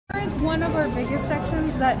one of our biggest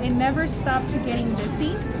sections that it never stopped getting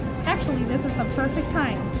busy. Actually, this is a perfect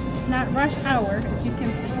time. It's not rush hour, as you can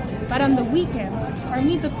see. But on the weekends, our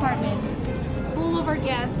meat department is full of our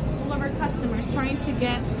guests, full of our customers trying to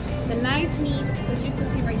get the nice meats. As you can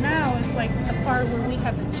see right now, it's like the part where we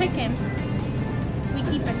have the chicken. We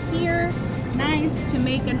keep it here, nice to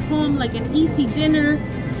make at home like an easy dinner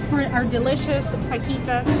for our delicious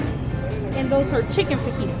fajitas. And those are chicken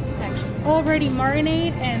fajitas, actually. Already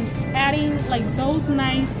marinate and adding like those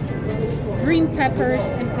nice green peppers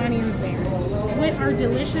and onions there with our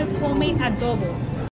delicious homemade adobo.